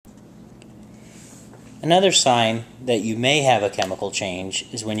Another sign that you may have a chemical change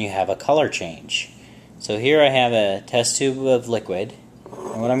is when you have a color change. So here I have a test tube of liquid,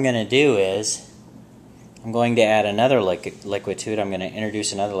 and what I'm going to do is I'm going to add another liquid to it. I'm going to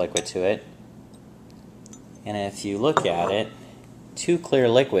introduce another liquid to it, and if you look at it, two clear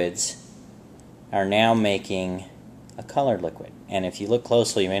liquids are now making a colored liquid. And if you look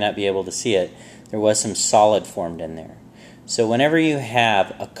closely, you may not be able to see it, there was some solid formed in there. So whenever you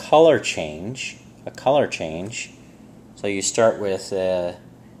have a color change, so you start with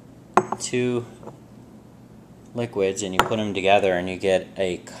two liquids and you put them together and you get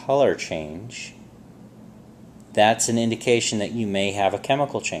a color change, that's an indication that you may have a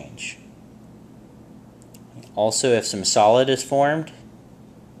chemical change. Also, if some solid is formed,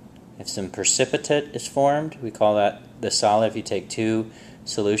 if some precipitate is formed, we call that the solid. If you take two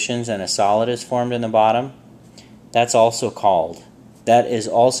solutions and a solid is formed in the bottom, that is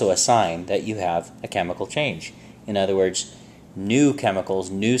also a sign that you have a chemical change. In other words, new chemicals,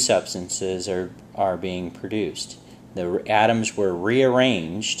 new substances are being produced. The atoms were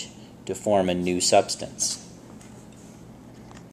rearranged to form a new substance.